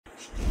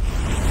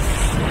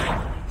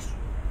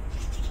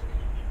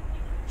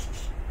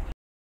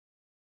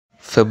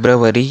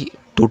February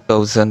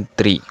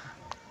 2003.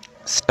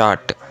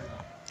 Start.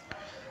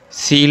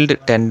 Sealed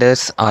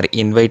tenders are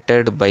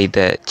invited by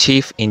the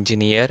Chief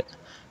Engineer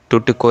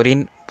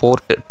Tuticorin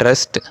Port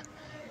Trust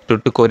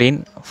Tuticorin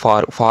for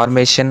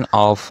formation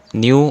of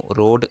new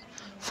road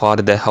for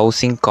the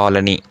housing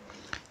colony.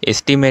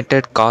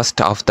 Estimated cost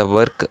of the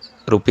work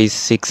rupees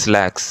 6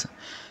 lakhs.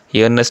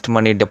 Earnest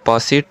money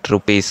deposit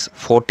rupees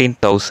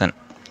 14,000.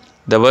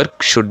 The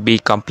work should be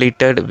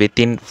completed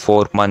within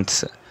 4 months.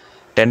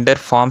 Tender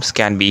forms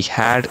can be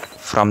had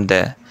from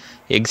the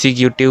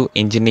executive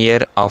engineer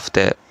of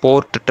the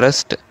Port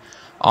Trust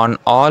on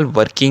all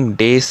working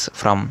days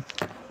from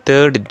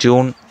 3rd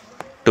June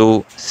to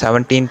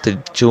 17th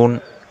June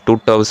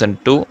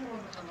 2002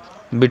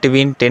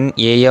 between 10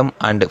 am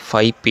and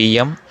 5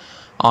 pm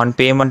on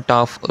payment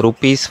of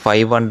rupees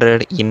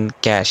 500 in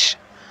cash.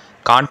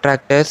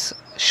 Contractors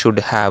should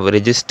have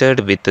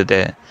registered with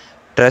the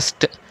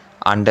trust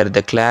under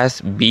the class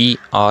B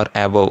or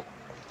above.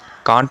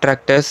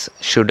 Contractors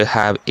should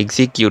have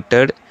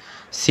executed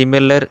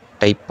similar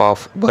type of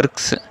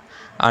works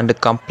and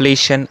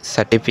completion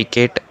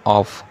certificate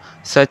of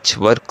such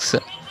works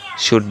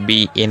should be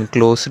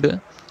enclosed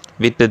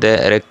with the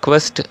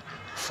request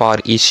for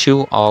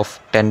issue of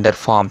tender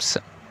forms.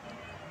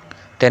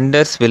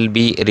 Tenders will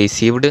be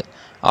received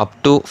up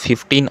to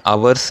 15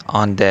 hours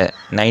on the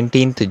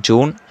 19th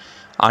June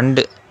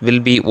and will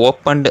be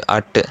opened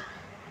at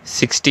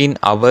 16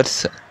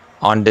 hours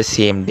on the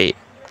same day.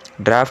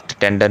 Draft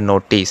tender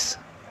notice.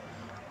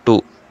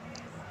 2.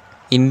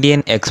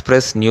 Indian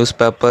Express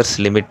Newspapers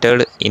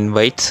Limited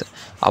invites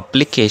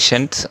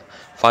applications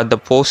for the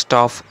post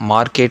of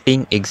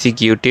marketing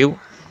executive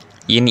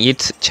in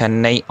its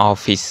Chennai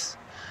office.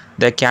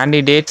 The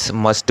candidates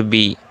must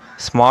be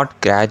smart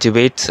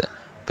graduates,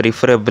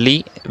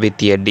 preferably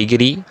with a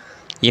degree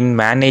in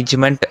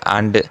management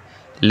and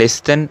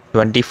less than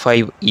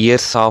 25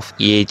 years of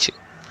age.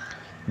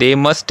 They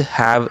must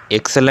have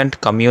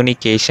excellent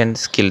communication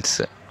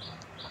skills.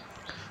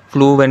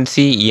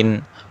 Fluency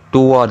in 2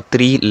 or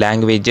 3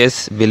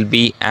 languages will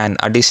be an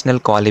additional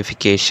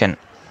qualification.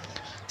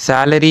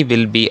 Salary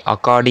will be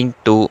according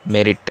to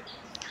merit.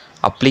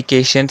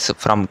 Applications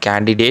from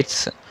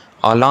candidates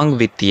along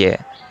with a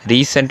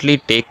recently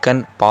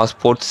taken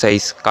passport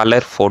size color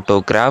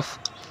photograph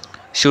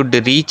should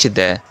reach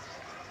the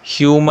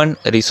Human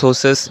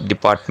Resources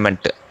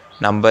Department,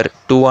 number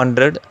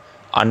 200,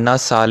 Anna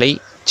Salai,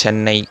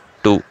 Chennai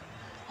 2,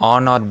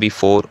 on or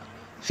before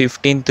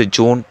 15th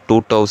June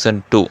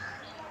 2002.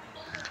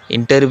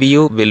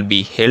 Interview will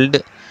be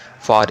held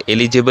for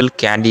eligible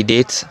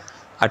candidates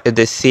at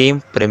the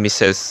same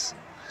premises.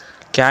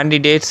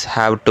 Candidates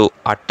have to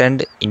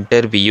attend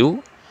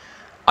interview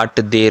at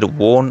their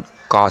own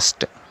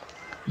cost.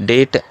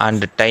 Date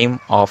and time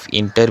of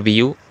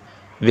interview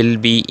will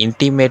be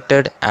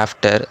intimated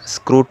after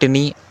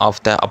scrutiny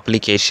of the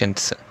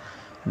applications.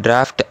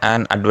 Draft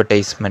an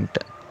advertisement.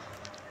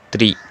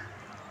 3.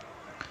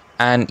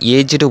 An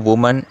aged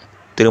woman,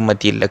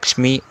 Tirumati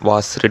Lakshmi,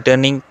 was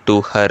returning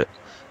to her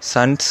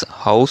son's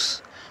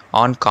house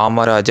on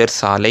Kamarajar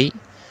Salai,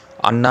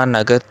 Anna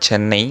Nagar,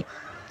 Chennai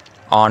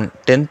on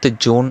 10th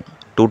June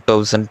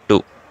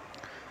 2002.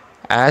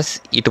 As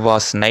it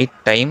was night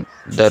time,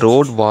 the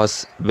road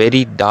was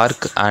very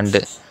dark and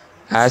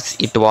as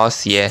it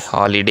was a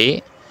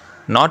holiday,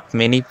 not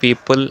many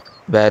people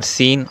were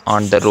seen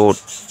on the road.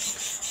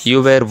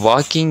 You were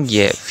walking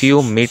a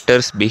few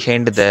meters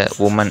behind the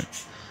woman.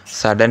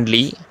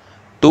 Suddenly,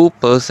 2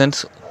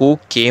 persons who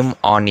came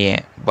on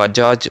a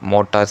Bajaj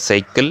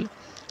motorcycle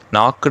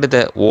knocked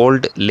the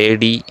old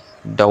lady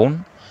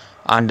down,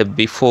 and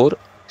before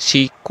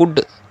she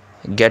could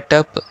get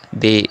up,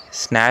 they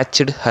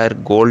snatched her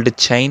gold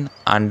chain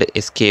and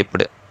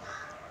escaped.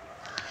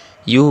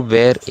 You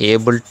were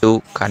able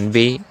to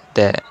convey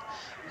the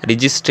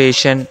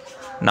registration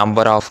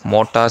number of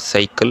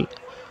motorcycle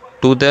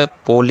to the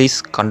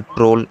police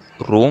control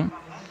room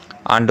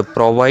and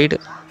provide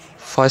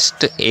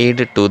first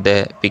aid to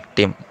the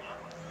victim.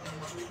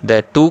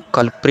 The 2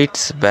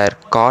 culprits were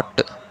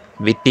caught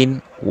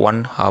within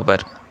 1 hour.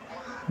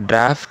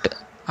 Draft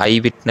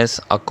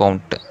eyewitness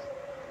account.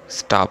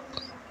 Stop.